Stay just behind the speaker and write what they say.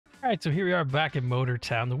All right, so here we are back in Motor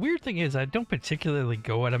Town. The weird thing is I don't particularly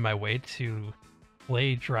go out of my way to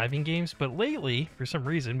play driving games, but lately, for some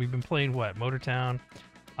reason, we've been playing what? Motor Town,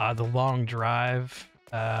 The Long Drive,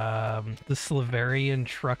 the Slaverian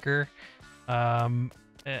Trucker. I don't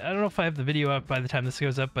know if I have the video up by the time this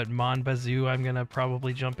goes up, but Mon Bazoo I'm gonna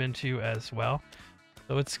probably jump into as well.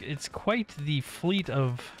 So it's quite the fleet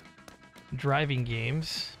of driving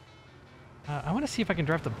games. I want to see if I can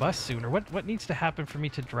drive the bus soon, or what needs to happen for me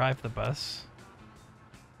to drive the bus.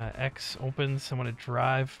 X opens. I want to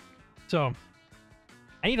drive. So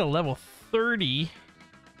I need a level 30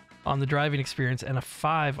 on the driving experience and a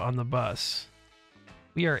 5 on the bus.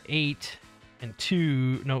 We are 8 and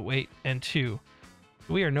 2. No, wait, and 2.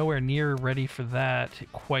 We are nowhere near ready for that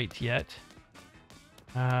quite yet.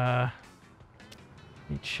 Let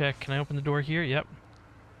me check. Can I open the door here? Yep.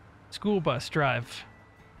 School bus drive.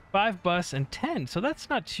 5 bus and 10, so that's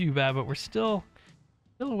not too bad, but we're still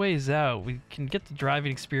a ways out. We can get the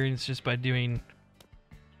driving experience just by doing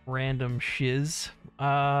random shiz.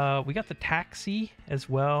 We got the taxi as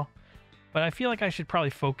well, but I feel like I should probably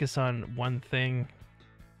focus on one thing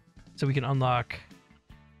so we can unlock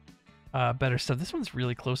better stuff. This one's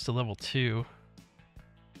really close to level 2,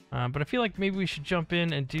 but I feel like maybe we should jump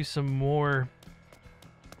in and do some more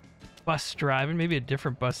bus driving, maybe a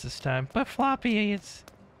different bus this time. But Floppy,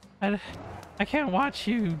 I can't watch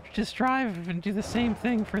you just drive and do the same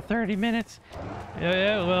thing for 30 minutes.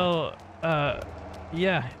 Yeah, well,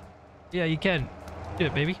 yeah, you can. Do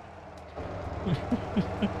it, baby.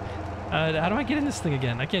 How do I get in this thing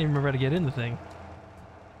again? I can't even remember how to get in the thing.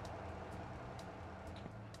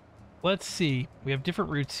 Let's see. We have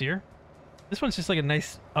different routes here. This one's just like a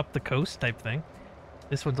nice up the coast type thing.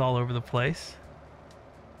 This one's all over the place.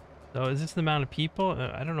 So is this the amount of people?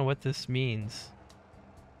 I don't know what this means.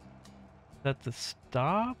 That the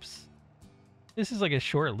stops? This is like a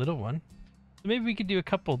short little one. So maybe we could do a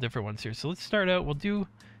couple different ones here. So let's start out. We'll do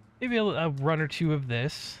maybe a run or two of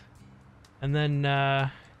this. And then, what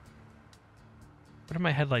are my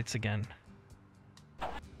headlights again?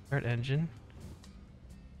 Start engine.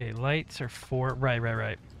 Okay, lights are 4.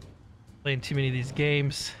 Right. Playing too many of these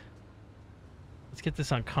games. Let's get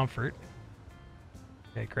this on comfort.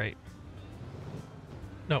 Okay, great.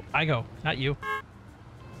 No, I go, not you.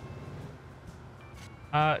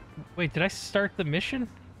 Wait, did I start the mission?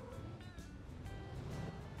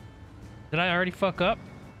 Did I already fuck up?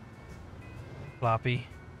 Floppy.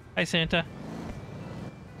 Hi, Santa.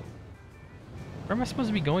 Where am I supposed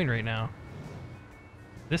to be going right now?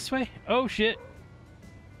 This way? Oh, shit.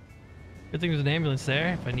 Good thing there's an ambulance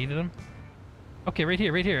there if I needed them. Okay, right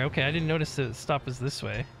here. Okay, I didn't notice the stop was this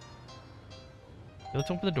way. Okay,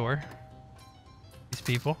 let's open the door. These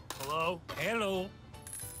people. Hello.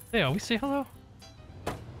 They always say hello.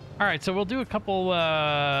 All right, so we'll do a couple,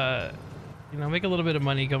 make a little bit of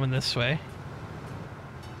money going this way.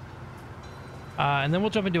 And then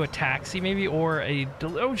we'll jump into a taxi maybe, or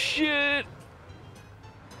oh shit!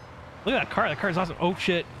 Look at that car. That car is awesome. Oh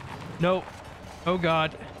shit. No. Oh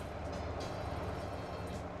god.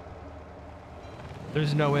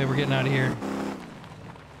 There's no way we're getting out of here.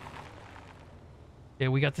 Yeah,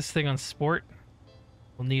 we got this thing on sport.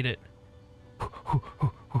 We'll need it.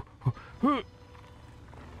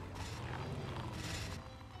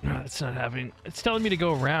 No, that's not happening. It's telling me to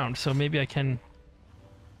go around, so maybe I can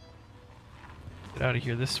get out of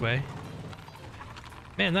here this way.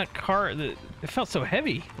 Man, that car, it felt so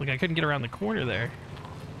heavy. Like I couldn't get around the corner there.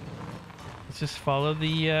 Let's just follow the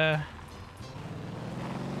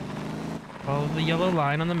yellow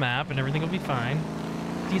line on the map and everything will be fine.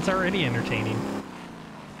 It's already entertaining.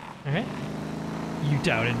 Alright. You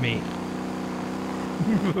doubted me.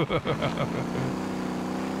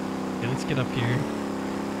 Okay, let's get up here.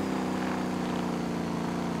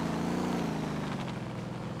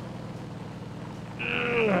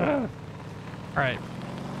 Alright.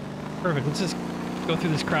 Perfect. Let's just go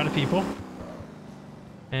through this crowd of people.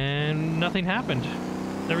 And nothing happened.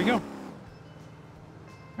 There we go.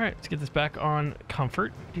 Alright, let's get this back on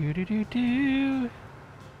comfort.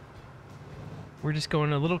 We're just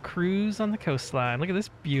going a little cruise on the coastline. Look at this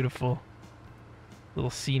beautiful little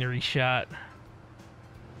scenery shot.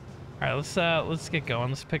 Alright, let's get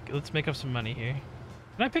going. Let's make up some money here.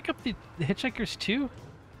 Can I pick up the hitchhikers too?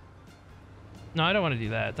 No, I don't want to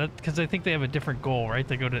do that. Because I think they have a different goal, right?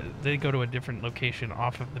 They go to a different location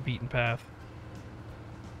off of the beaten path.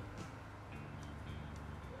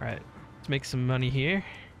 All right, let's make some money here.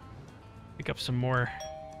 Pick up some more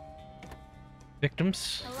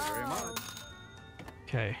victims. Hello.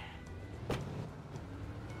 Okay.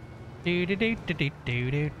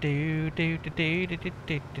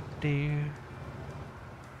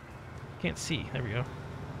 Can't see. There we go.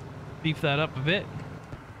 Beef that up a bit.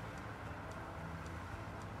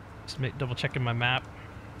 Just double checking my map.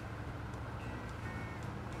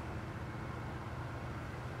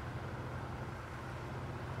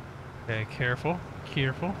 Okay, careful,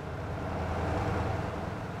 careful.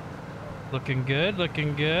 Looking good,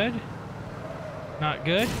 looking good. Not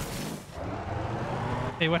good.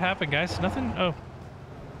 Hey, what happened, guys? Nothing? Oh.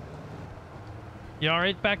 You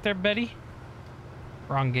alright back there, Betty?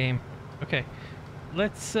 Wrong game. Okay.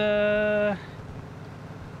 Let's, carry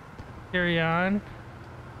on.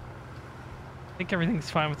 I think everything's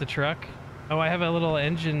fine with the truck. Oh, I have a little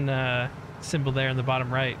engine, symbol there in the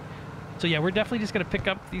bottom right. So yeah, we're definitely just gonna pick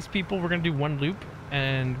up these people. We're gonna do one loop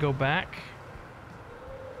and go back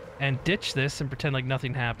and ditch this and pretend like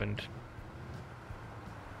nothing happened.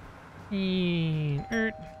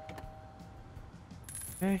 Okay,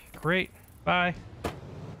 great. Bye.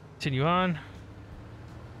 Continue on.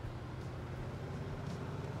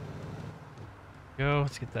 Go.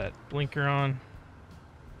 Let's get that blinker on.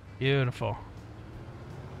 Beautiful.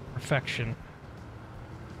 Perfection.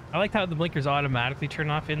 I like how the blinkers automatically turn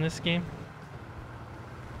off in this game.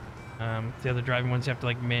 The other driving ones, you have to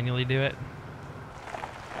like manually do it.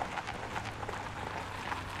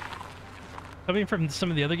 Coming from some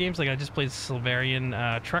of the other games, like I just played Silverian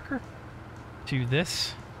Trucker to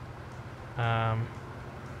this. The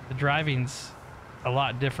driving's a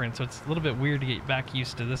lot different, so it's a little bit weird to get back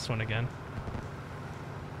used to this one again.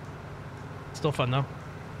 Still fun though.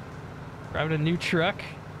 Driving a new truck.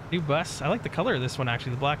 New bus. I like the color of this one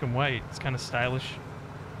actually, the black and white. It's kind of stylish.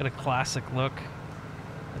 Got a classic look.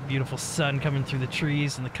 A beautiful sun coming through the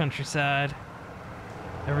trees in the countryside.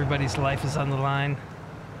 Everybody's life is on the line.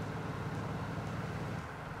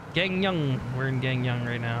 Gangneung. We're in Gangneung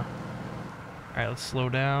right now. Alright, let's slow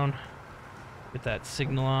down. Get that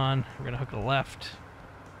signal on. We're gonna hook a left.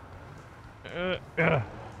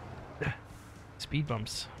 Speed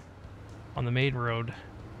bumps on the main road.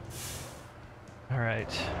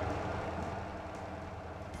 Alright.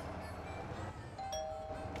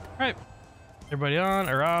 Alright. Everybody on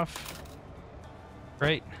or off?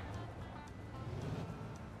 Great.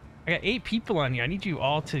 I got 8 people on here. I need you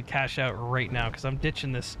all to cash out right now because I'm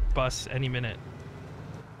ditching this bus any minute.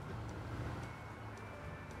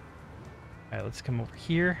 Alright, let's come over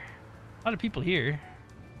here. A lot of people here.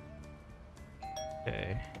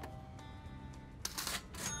 Okay.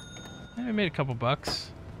 I made a couple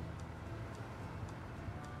bucks.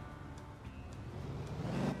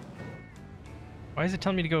 Why is it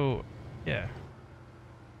telling me to go? Yeah.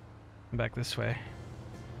 Come back this way.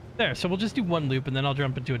 There, so we'll just do one loop and then I'll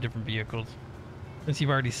jump into a different vehicle. Since you've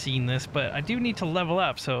already seen this, but I do need to level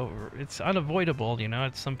up, so it's unavoidable, you know,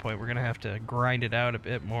 at some point we're gonna have to grind it out a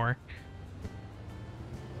bit more.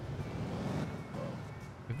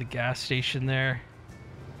 We have the gas station there.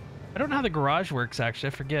 I don't know how the garage works actually,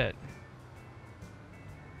 I forget.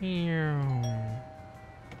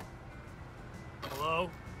 Hello?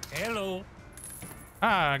 Hello?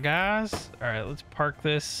 Ah, guys. Alright, let's park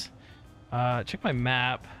this. Check my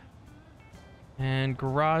map. And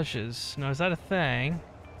garages. Now, is that a thing?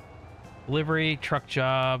 Delivery, truck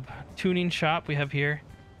job, tuning shop we have here.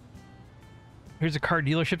 Here's a car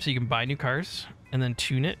dealership so you can buy new cars and then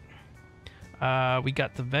tune it. We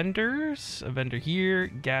got the vendors. A vendor here.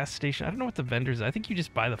 Gas station. I don't know what the vendors are. I think you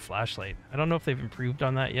just buy the flashlight. I don't know if they've improved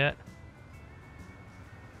on that yet.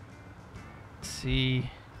 Let's see. Is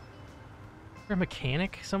there a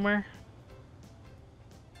mechanic somewhere?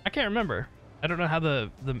 I can't remember. I don't know how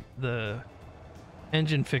the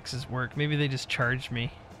engine fixes work. Maybe they just charged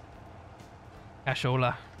me.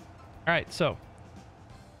 Cashola. Alright, so.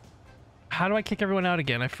 How do I kick everyone out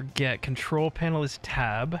again? I forget. Control panel is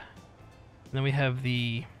tab. And then we have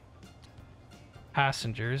the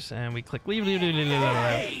passengers. And we click leave.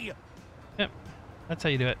 Yep. That's how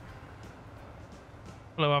you do it.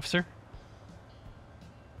 Hello, officer.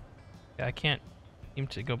 Yeah, I can't seem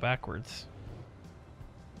to go backwards.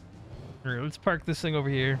 Alright, let's park this thing over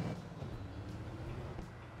here.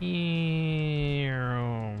 Now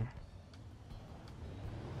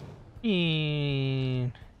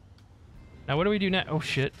what do we do now? Oh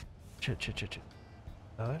shit. Shit.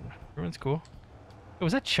 Everyone's cool. Oh,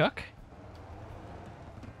 was that Chuck?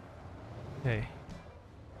 Okay.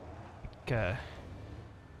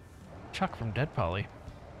 Chuck from Dead Poly.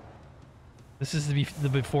 This is the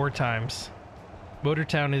before times.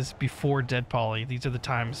 Motortown is before Dead Poly. These are the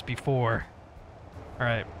times before.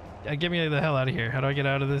 Alright. Get me the hell out of here. How do I get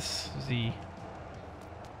out of this? Z.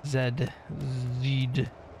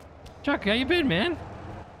 Chuck, how you been, man?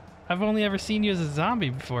 I've only ever seen you as a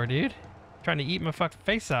zombie before, dude. Trying to eat my fucking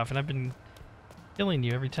face off, and I've been killing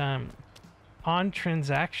you every time. On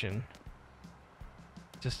transaction.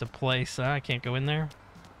 Just a place. I can't go in there.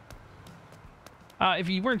 If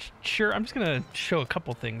you weren't sure, I'm just gonna show a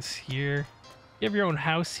couple things here. You have your own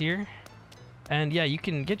house here. And yeah, you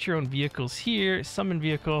can get your own vehicles here. Summon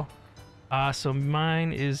vehicle. So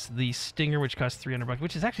mine is the Stinger, which costs $300,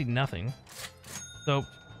 which is actually nothing. So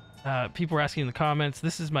people were asking in the comments,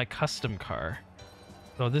 this is my custom car.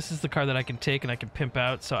 So this is the car that I can take and I can pimp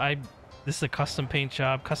out. So this is a custom paint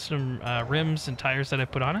job, custom rims and tires that I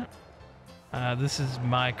put on it. This is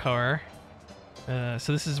my car.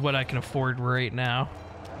 So this is what I can afford right now,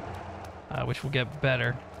 which will get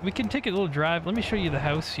better. We can take a little drive. Let me show you the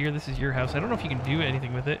house here. This is your house. I don't know if you can do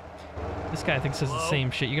anything with it. This guy I think says the same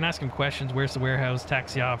shit. You can ask him questions. Where's the warehouse,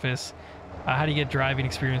 taxi office? How do you get driving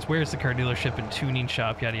experience? Where's the car dealership and tuning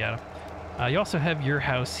shop? Yada yada. You also have your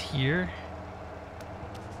house here.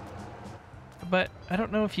 But I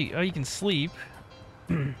don't know if you... Oh, you can sleep.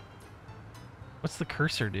 What's the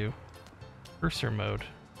cursor do? Cursor mode.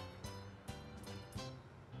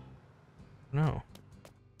 No.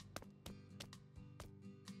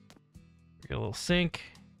 We got a little sink.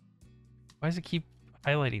 Why does it keep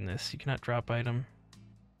highlighting this? You cannot drop item.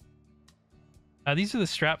 These are the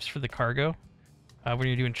straps for the cargo. When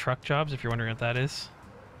you're doing truck jobs, if you're wondering what that is.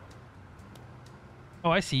 Oh,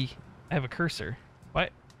 I see. I have a cursor.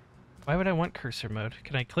 Why would I want cursor mode?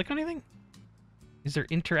 Can I click on anything? Is there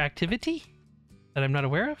interactivity that I'm not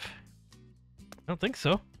aware of? I don't think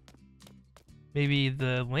so. Maybe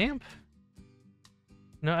the lamp?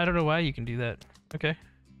 No, I don't know why you can do that. Okay.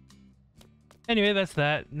 Anyway, that's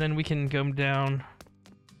that. And then we can go down.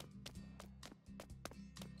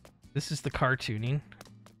 This is the car tuning.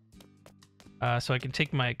 So I can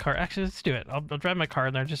take my car. Actually, let's do it. I'll drive my car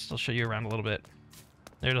and I'll show you around a little bit.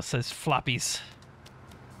 There it says Floppies.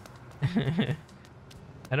 I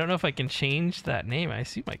don't know if I can change that name. I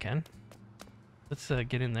assume I can. Let's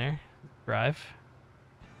get in there. Drive.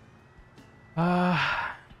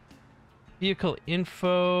 Vehicle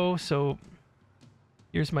info. So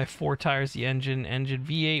here's my 4 tires, the engine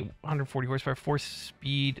V8, 140 horsepower,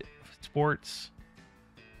 4-speed sports.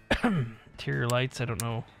 Interior lights, I don't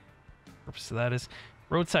know what the purpose of that is.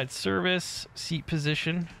 Roadside service, seat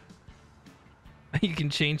position. You can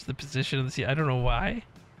change the position of the seat. I don't know why,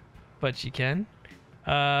 but you can.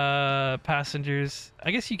 Passengers,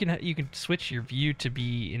 I guess you can switch your view to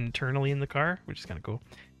be internally in the car, which is kind of cool.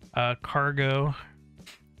 Cargo,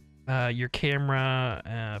 your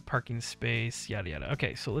camera, parking space, yada yada.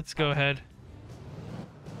 Okay, so let's go ahead.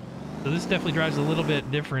 So this definitely drives a little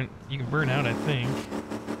bit different. You can burn out, I think.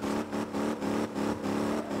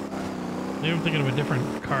 Maybe I'm thinking of a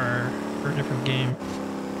different car or a different game.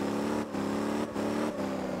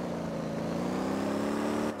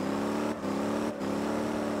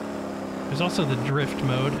 There's also the drift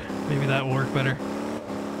mode. Maybe that will work better.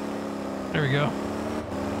 There we go.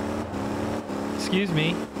 Excuse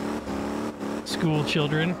me, school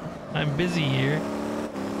children. I'm busy here.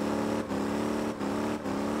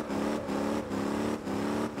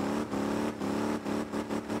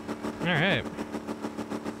 All right.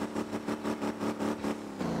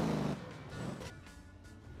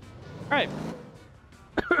 All right.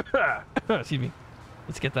 Excuse me.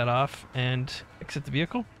 Let's get that off and exit the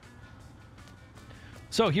vehicle.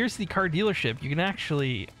 So here's the car dealership. You can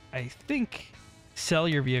actually, I think, sell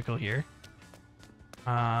your vehicle here.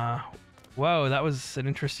 Whoa, that was an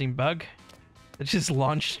interesting bug. It just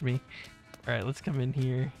launched me. All right, let's come in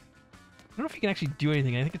here. I don't know if you can actually do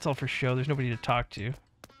anything. I think it's all for show. There's nobody to talk to.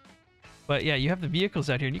 But yeah, you have the vehicles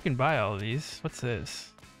out here and you can buy all of these. What's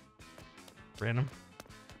this? Random.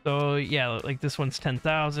 So yeah, like this one's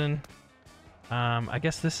 10,000. I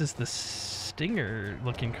guess this is the Stinger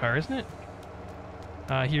looking car, isn't it?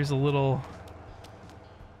 Here's a little,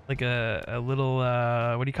 like a little,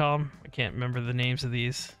 what do you call them? I can't remember the names of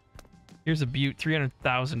these. Here's a Butte,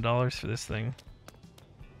 $300,000 for this thing.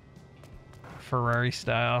 Ferrari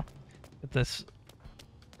style. Got this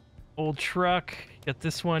old truck. Got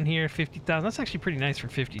this one here, 50,000. That's actually pretty nice for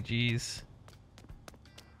 50 G's.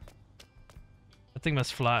 That thing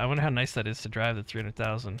must fly. I wonder how nice that is to drive the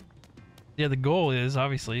 300,000. Yeah, the goal is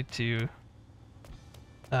obviously to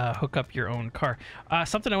hook up your own car.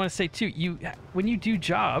 Something I want to say too, when you do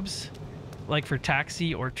jobs like for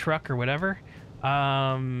taxi or truck or whatever,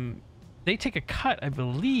 they take a cut, I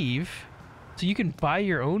believe, so you can buy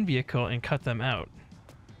your own vehicle and cut them out.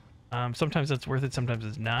 Sometimes that's worth it, sometimes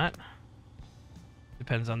it's not.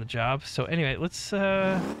 Depends on the job. So anyway, let's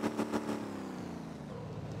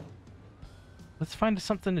find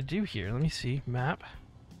something to do here. Let me see. Map.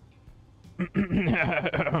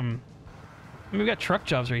 We've got truck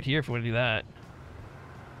jobs right here if we want to do that.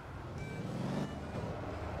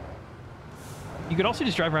 You could also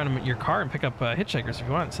just drive around in your car and pick up hitchhikers if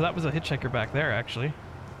you want. So that was a hitchhiker back there, actually.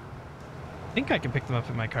 I think I can pick them up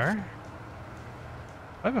in my car. Do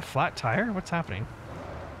I have a flat tire? What's happening?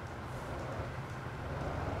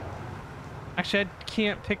 Actually, I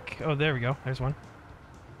can't pick... Oh, there we go. There's one.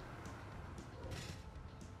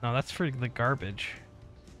 No, that's for the garbage.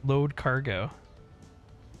 Load cargo.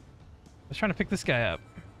 I was trying to pick this guy up.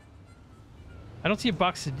 I don't see a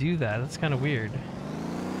box to do that. That's kind of weird.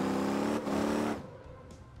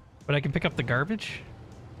 But I can pick up the garbage?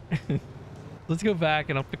 Let's go back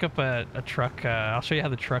and I'll pick up a truck. I'll show you how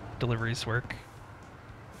the truck deliveries work.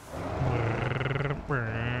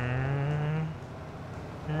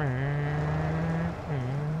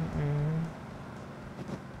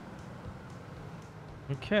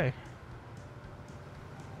 Okay.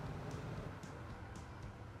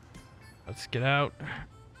 Let's get out.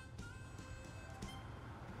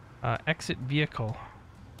 Exit vehicle.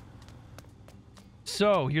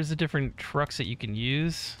 So here's the different trucks that you can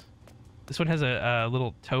use. This one has a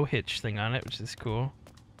little tow hitch thing on it, which is cool.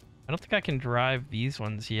 I don't think I can drive these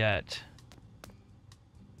ones yet. I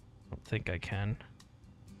don't think I can.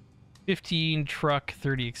 15 truck,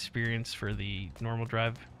 30 experience for the normal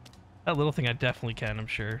drive. That little thing I definitely can, I'm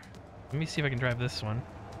sure. Let me see if I can drive this one.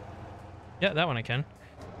 Yeah, that one I can.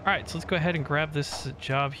 Alright, so let's go ahead and grab this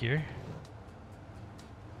job here.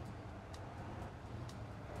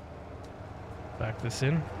 Back this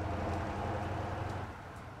in.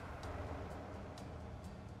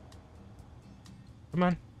 Come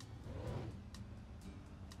on.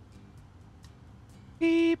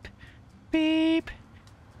 Beep, beep,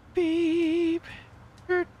 beep.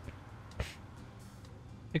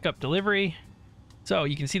 Pick up delivery. So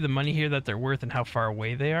you can see the money here that they're worth and how far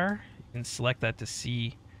away they are. You can select that to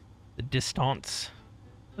see the distance.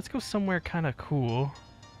 Let's go somewhere kind of cool.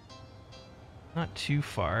 Not too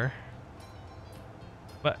far.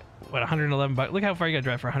 But what, 111 bucks? Look how far you gotta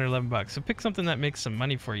drive for 111 bucks. So pick something that makes some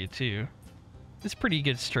money for you too. It's pretty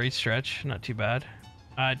good straight stretch, not too bad.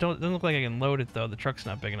 Doesn't look like I can load it though. The truck's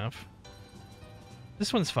not big enough.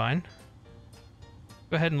 This one's fine.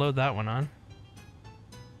 Go ahead and load that one on.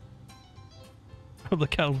 Oh,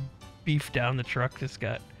 look how beefed down the truck just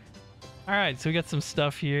got. Alright, so we got some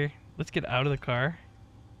stuff here. Let's get out of the car.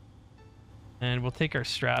 And we'll take our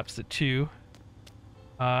straps to 2.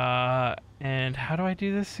 And how do I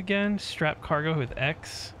do this again? Strap cargo with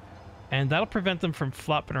X. And that'll prevent them from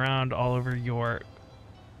flopping around all over your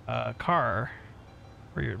car.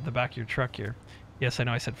 Or the back of your truck here. Yes, I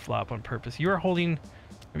know I said flop on purpose. You are holding...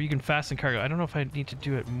 Or you can fasten cargo. I don't know if I need to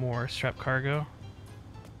do it more. Strap cargo.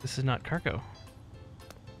 This is not cargo.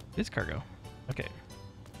 It is cargo. Okay.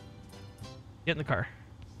 Get in the car.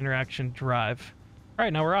 Interaction, drive.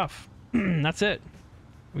 Alright, now we're off. That's it.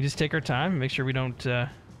 We just take our time, make sure we don't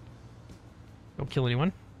kill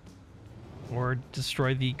anyone. Or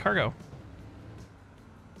destroy the cargo.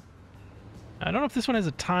 I don't know if this one has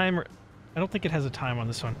a time, or I don't think it has a time on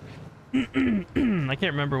this one. I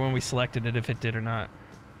can't remember when we selected it, if it did or not.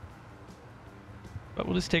 But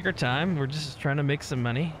we'll just take our time. We're just trying to make some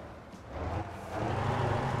money.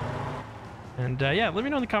 And yeah, let me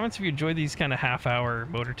know in the comments if you enjoy these kind of half-hour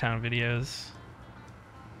Motortown videos.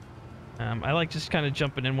 I like just kind of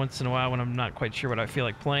jumping in once in a while when I'm not quite sure what I feel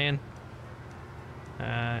like playing.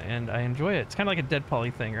 And I enjoy it. It's kind of like a Dead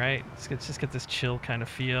Poly thing, right? Let's just get this chill kind of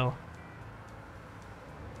feel.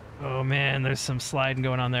 Oh man, there's some sliding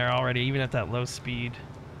going on there already, even at that low speed.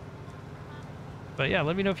 But yeah,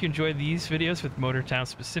 let me know if you enjoy these videos with Motortown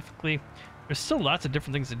specifically. There's still lots of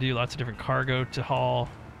different things to do, lots of different cargo to haul.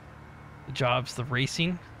 The jobs, the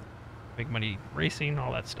racing, make money racing,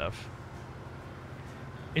 all that stuff.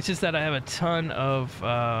 It's just that I have a ton of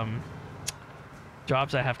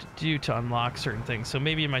jobs I have to do to unlock certain things. So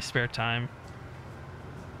maybe in my spare time,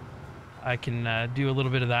 I can do a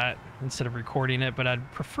little bit of that instead of recording it. But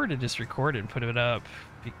I'd prefer to just record it and put it up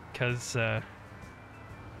because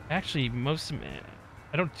actually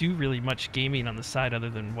I don't do really much gaming on the side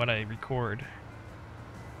other than what I record.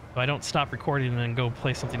 So I don't stop recording and then go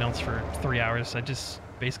play something else for 3 hours. I just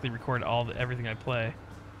basically record everything I play.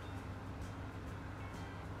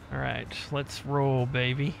 Alright, let's roll,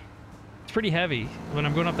 baby. It's pretty heavy. When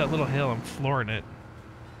I'm going up that little hill, I'm flooring it.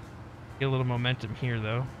 Get a little momentum here,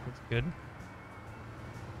 though. That's good.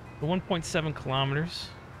 The 1.7 kilometers.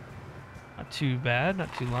 Not too bad,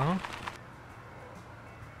 not too long.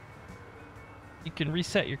 You can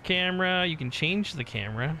reset your camera. You can change the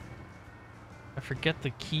camera. I forget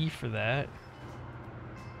the key for that.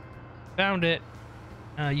 Found it.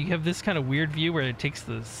 You have this kind of weird view where it takes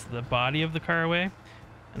the body of the car away.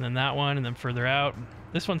 And then that one, and then further out.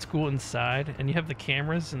 This one's cool inside, and you have the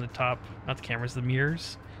cameras in the top, not the cameras, the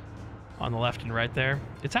mirrors on the left and right there.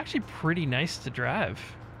 It's actually pretty nice to drive.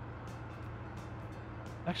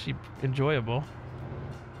 Actually enjoyable.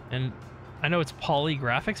 And I know it's poly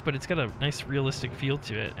graphics, but it's got a nice realistic feel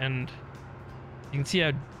to it. And you can see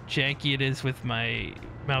how janky it is with my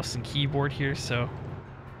mouse and keyboard here, so...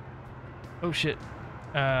 Oh shit.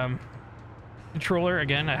 Controller,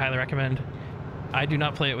 again, I highly recommend. I do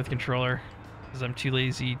not play it with controller because I'm too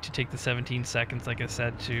lazy to take the 17 seconds, like I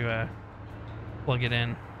said, to plug it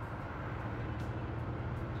in.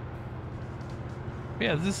 But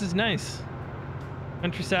yeah, this is nice.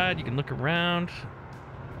 Countryside, you can look around.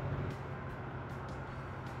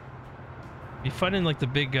 Be fun in like the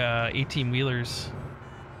big 18-wheelers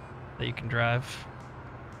that you can drive.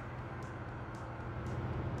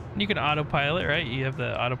 And you can autopilot, right? You have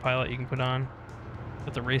the autopilot you can put on.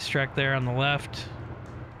 Got the racetrack there on the left.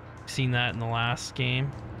 Seen that in the last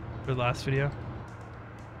game, or the last video.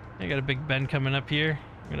 I got a big bend coming up here.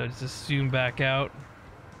 I'm gonna just zoom back out.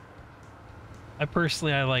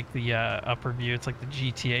 I like the upper view. It's like the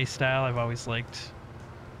GTA style. I've always liked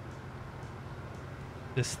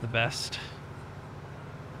this the best.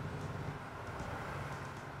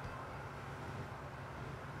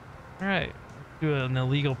 All right, do an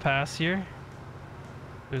illegal pass here.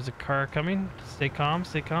 There's a car coming. Stay calm,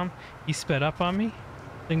 stay calm. He sped up on me.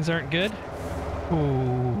 Things aren't good.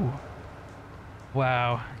 Ooh.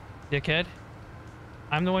 Wow. Dickhead.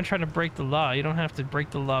 I'm the one trying to break the law. You don't have to break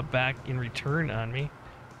the law back in return on me.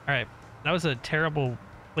 All right. That was a terrible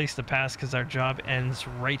place to pass because our job ends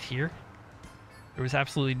right here. There was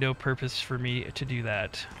absolutely no purpose for me to do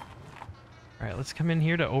that. All right, let's come in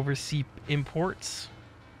here to oversee imports.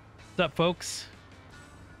 What's up, folks?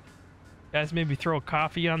 Guys, maybe throw a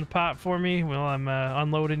coffee on the pot for me while I'm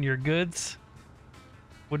unloading your goods.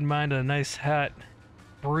 Wouldn't mind a nice hot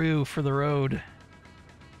brew for the road.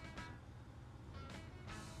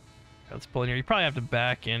 Let's pull in here. You probably have to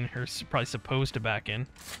back in, or probably supposed to back in.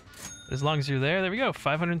 As long as you're there, there we go.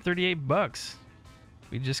 538 bucks.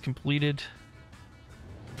 We just completed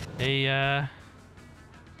a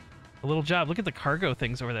little job. Look at the cargo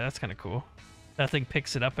things over there. That's kind of cool. That thing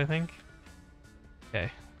picks it up, I think. Okay.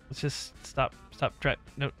 Let's just stop drive.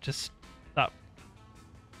 No, just stop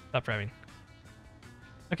driving.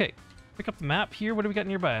 Okay, pick up the map here. What do we got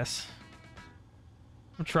nearby us?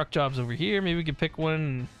 Some truck jobs over here. Maybe we can pick one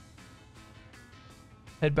and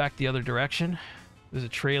head back the other direction. There's a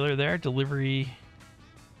trailer there. Delivery,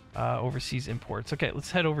 overseas imports. Okay,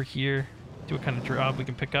 let's head over here. See what kind of job we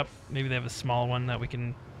can pick up. Maybe they have a small one that we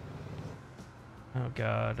can... Oh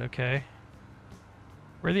god, okay.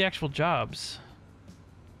 Where are the actual jobs?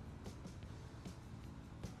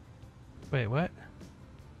 Wait, what?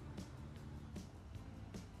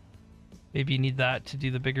 Maybe you need that to do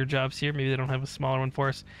the bigger jobs here. Maybe they don't have a smaller one for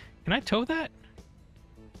us. Can I tow that?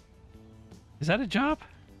 Is that a job?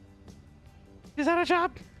 Is that a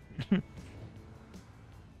job?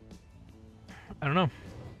 I don't know.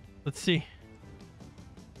 Let's see.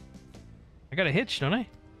 I got a hitch, don't I?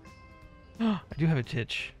 Oh, I do have a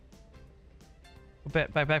hitch. Go back.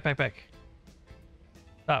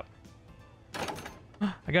 Stop.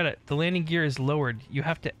 I got it. The landing gear is lowered. You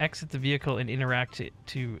have to exit the vehicle and interact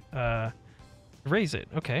to raise it.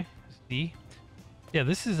 Okay. See? Yeah,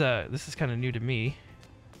 this is kind of new to me.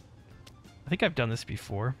 I think I've done this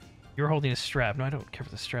before. You're holding a strap. No, I don't care for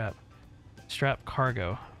the strap. Strap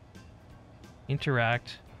cargo.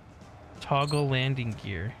 Interact. Toggle landing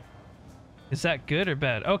gear. Is that good or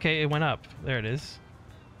bad? Okay, it went up. There it is.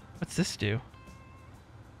 What's this do?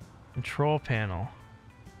 Control panel.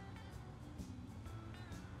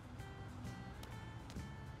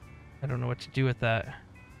 I don't know what to do with that.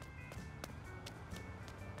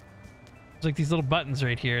 There's like these little buttons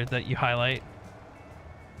right here that you highlight.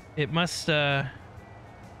 It must,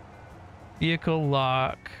 vehicle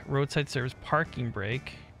lock, roadside service, parking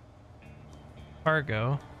brake,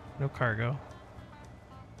 cargo, no cargo.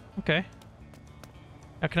 Okay.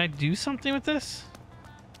 Now can I do something with this?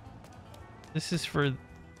 This is for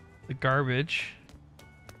the garbage.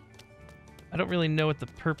 I don't really know what the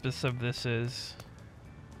purpose of this is.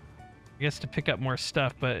 I guess to pick up more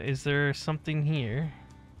stuff, but is there something here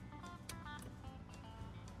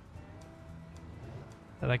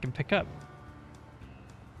that I can pick up?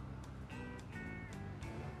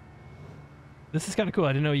 This is kind of cool. I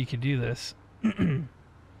didn't know you could do this. So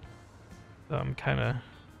I'm kind of...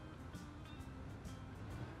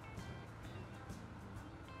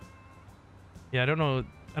 Yeah, I don't know.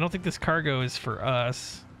 I don't think this cargo is for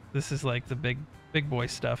us. This is like the big boy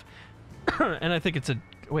stuff. And I think it's a...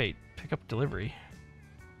 Wait, pick up delivery.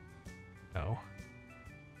 No.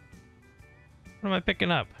 What am I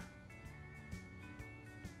picking up?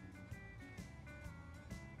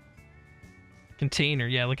 Container.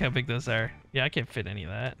 Yeah, look how big those are. Yeah, I can't fit any of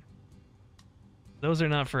that. Those are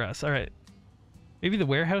not for us. All right. Maybe the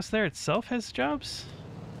warehouse there itself has jobs?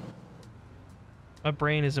 My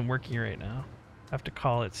brain isn't working right now. I have to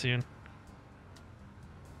call it soon.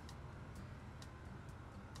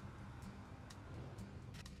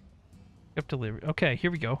 Up delivery. Okay, here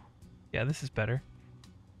we go. Yeah, this is better.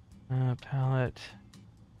 Pallet.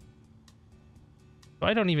 Oh,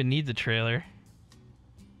 I don't even need the trailer.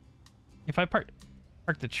 If I park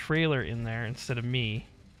the trailer in there instead of me,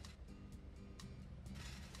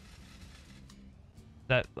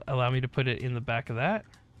 that allow me to put it in the back of that?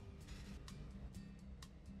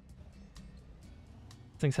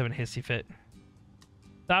 Things have a hissy fit.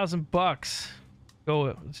 $1,000.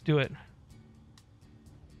 Go, let's do it.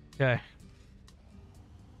 Okay.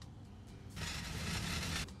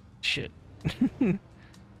 Shit. All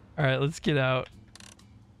right, let's get out.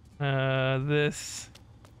 This.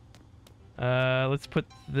 Let's put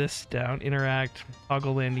this down. Interact.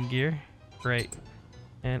 Toggle landing gear. Great.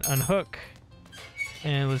 And unhook.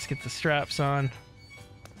 And let's get the straps on.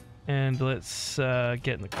 And let's get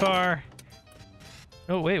in the car.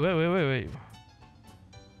 Oh, wait.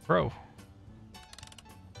 Bro.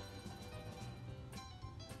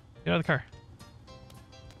 Get out of the car.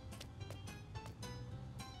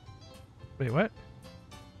 Wait, what?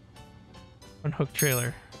 Unhook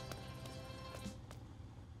trailer.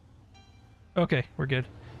 Okay, we're good.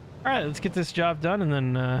 Alright, let's get this job done and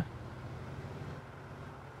then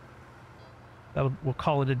we'll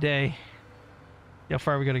call it a day. See how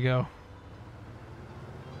far we gotta go.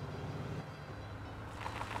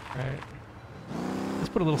 Alright. Let's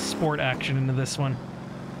put a little sport action into this one.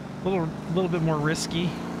 A little bit more risky.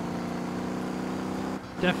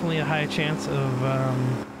 Definitely a high chance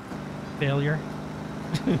of failure.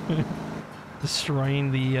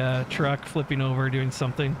 Destroying the truck, flipping over, doing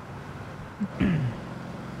something.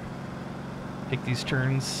 Take these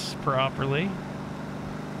turns properly.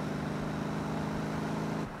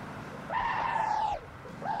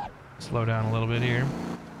 Slow down a little bit here.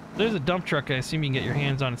 There's a dump truck I assume you can get your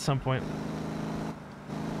hands on at some point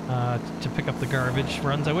to pick up the garbage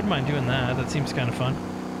runs. I wouldn't mind doing that. That seems kind of fun.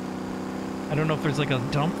 I don't know if there's like a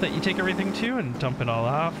dump that you take everything to and dump it all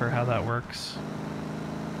off or how that works.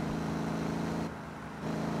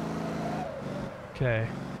 Okay.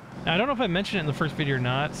 Now, I don't know if I mentioned it in the first video or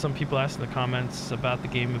not. Some people asked in the comments about the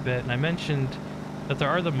game a bit, and I mentioned that there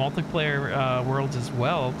are the multiplayer worlds as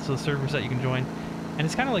well, so servers that you can join. And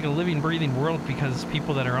it's kind of like a living, breathing world because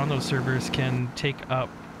people that are on those servers can take up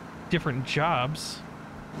different jobs.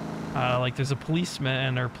 Like there's a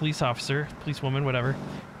policeman or police officer, policewoman, whatever,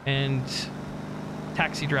 and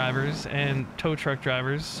taxi drivers and tow truck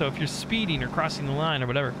drivers. So if you're speeding or crossing the line or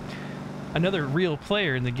whatever, another real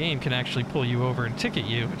player in the game can actually pull you over and ticket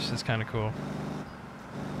you, which is kind of cool.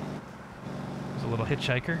 There's a little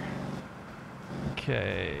hitchhiker.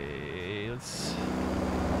 Okay, let's...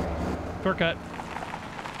 Shortcut.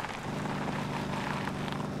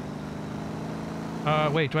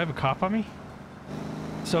 Wait, do I have a cop on me?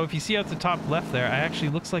 So if you see out the top left there, I actually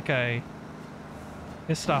looks like I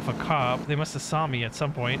pissed off a cop. They must have saw me at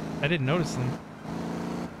some point. I didn't notice them.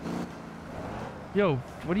 Yo,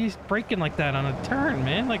 what are you braking like that on a turn,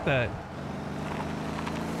 man? Like that.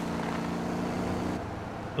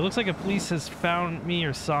 It looks like a police has found me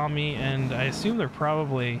or saw me, and I assume they're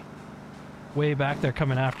probably way back there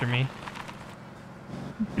coming after me.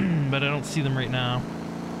 But I don't see them right now.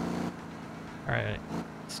 Alright,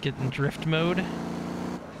 let's get in drift mode.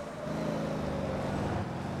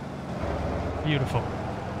 Beautiful.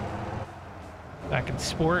 Back in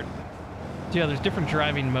sport. So yeah, there's different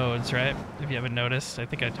driving modes, right? If you haven't noticed, I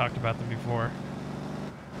think I talked about them before.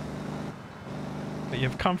 But you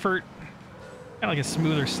have comfort, kind of like a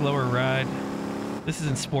smoother, slower ride. This is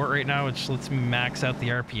in sport right now, which lets me max out the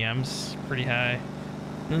RPMs pretty high.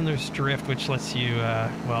 And then there's drift, which lets you,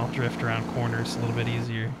 well, drift around corners a little bit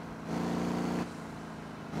easier.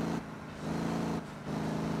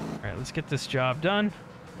 All right, let's get this job done.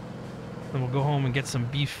 Then we'll go home and get some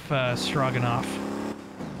beef stroganoff.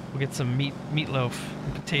 We'll get some meatloaf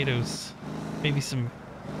and potatoes, maybe some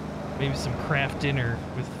Kraft dinner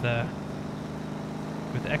with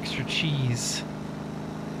extra cheese,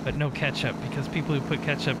 but no ketchup because people who put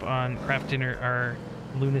ketchup on Kraft dinner are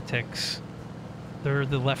lunatics. They're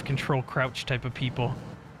the left control crouch type of people.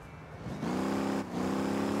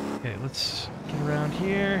 Okay, let's get around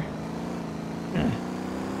here.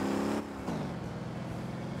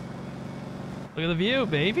 Look at the view,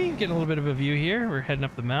 baby. Getting a little bit of a view here. We're heading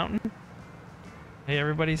up the mountain. Hey,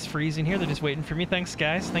 everybody's freezing here. They're just waiting for me. Thanks,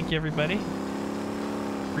 guys. Thank you, everybody.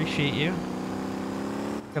 Appreciate you.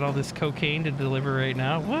 Got all this cocaine to deliver right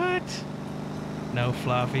now. What? No,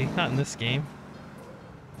 Floppy. Not in this game.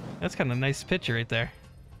 That's kind of a nice picture right there.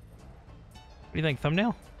 What do you think,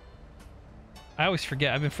 thumbnail? I always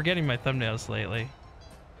forget. I've been forgetting my thumbnails lately.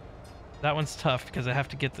 That one's tough because I have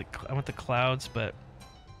to get I want the clouds, but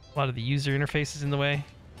a lot of the user interface is in the way.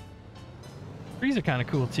 Trees are kind of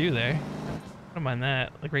cool too there. I don't mind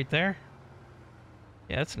that. Like right there.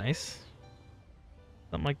 Yeah, that's nice.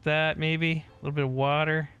 Something like that, maybe. A little bit of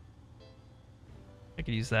water. I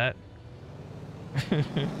could use that.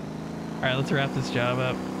 Alright, let's wrap this job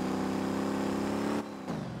up.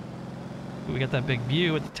 Ooh, we got that big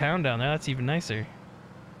view with the town down there. That's even nicer.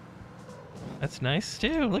 That's nice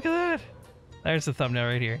too. Look at that. There's the thumbnail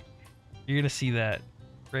right here. You're gonna see that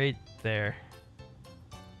right there.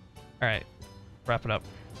 Alright, wrap it up.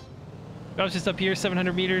 I was just up here,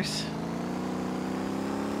 700 meters.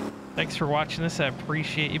 Thanks for watching this. I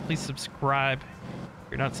appreciate you. Please subscribe if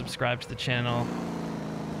you're not subscribed to the channel.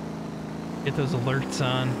 Get those alerts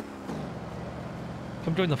on.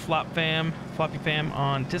 Come join the Floppy fam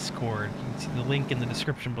on Discord. You can see the link in the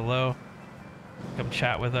description below. Come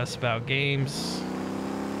chat with us about games.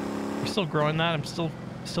 We're still growing that. I'm still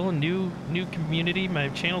a new community. My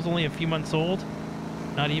channel's only a few months old,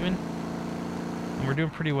 not even, and we're doing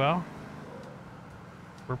pretty well.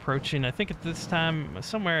 We're approaching, I think at this time,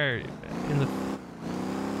 somewhere in the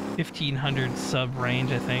 1,500 sub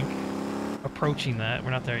range, I think. Approaching that.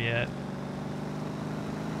 We're not there yet.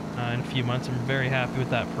 In a few months, I'm very happy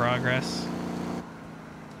with that progress.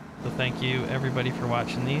 So thank you, everybody, for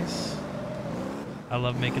watching these. I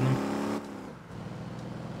love making them.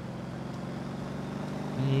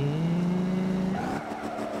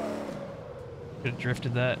 Could have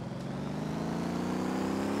drifted that.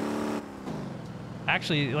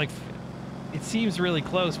 Actually, like, it seems really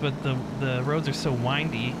close, but the roads are so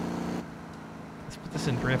windy. Let's put this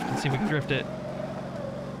in drift and see if we can drift it.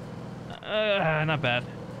 Not bad.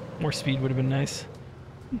 More speed would have been nice.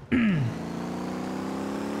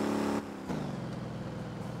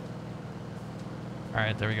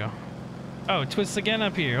 Alright, there we go. Oh, it twists again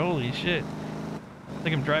up here. Holy shit. I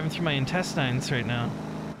think I'm driving through my intestines right now.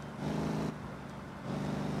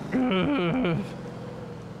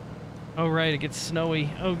 Oh, right, it gets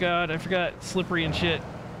snowy. Oh, God, I forgot. Slippery and shit.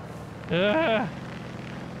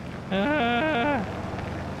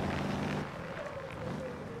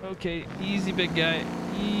 Okay, easy, big guy.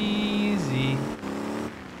 Easy.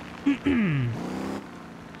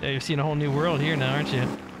 Yeah, you're seeing a whole new world here now, aren't you?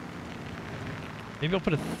 Maybe I'll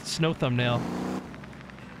put a snow thumbnail.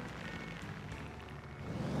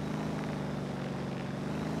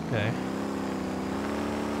 Okay.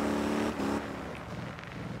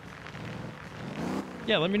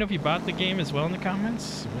 Yeah, let me know if you bought the game as well in the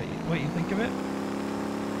comments. What you think of it.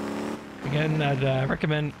 Again, I'd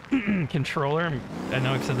recommend controller. I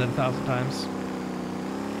know I've said that 1,000 times.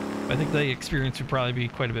 But I think the experience would probably be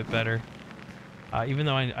quite a bit better. Even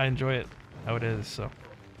though I enjoy it how it is, so.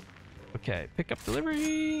 Okay, pick up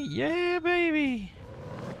delivery. Yeah, baby.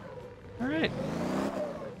 All right.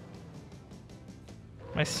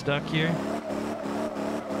 Am I stuck here?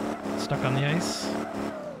 Stuck on the ice?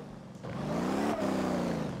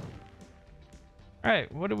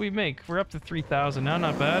 Alright, what do we make? We're up to 3,000 now,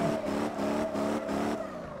 not bad.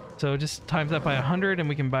 So just times that by 100 and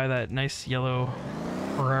we can buy that nice yellow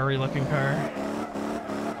Ferrari looking car.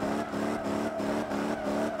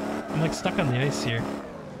 I'm like stuck on the ice here.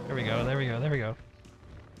 There we go, there we go, there we go.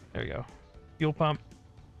 There we go. Fuel pump.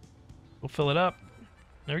 We'll fill it up.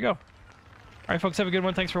 There we go. Alright folks, have a good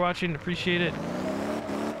one. Thanks for watching. Appreciate it.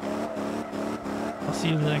 I'll see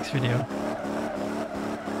you in the next video.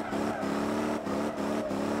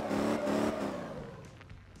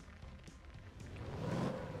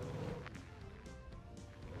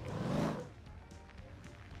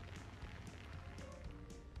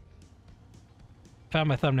 Found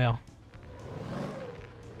my thumbnail.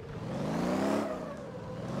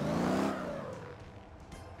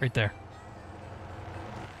 Right there.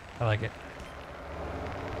 I like it.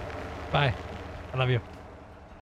 Bye. I love you.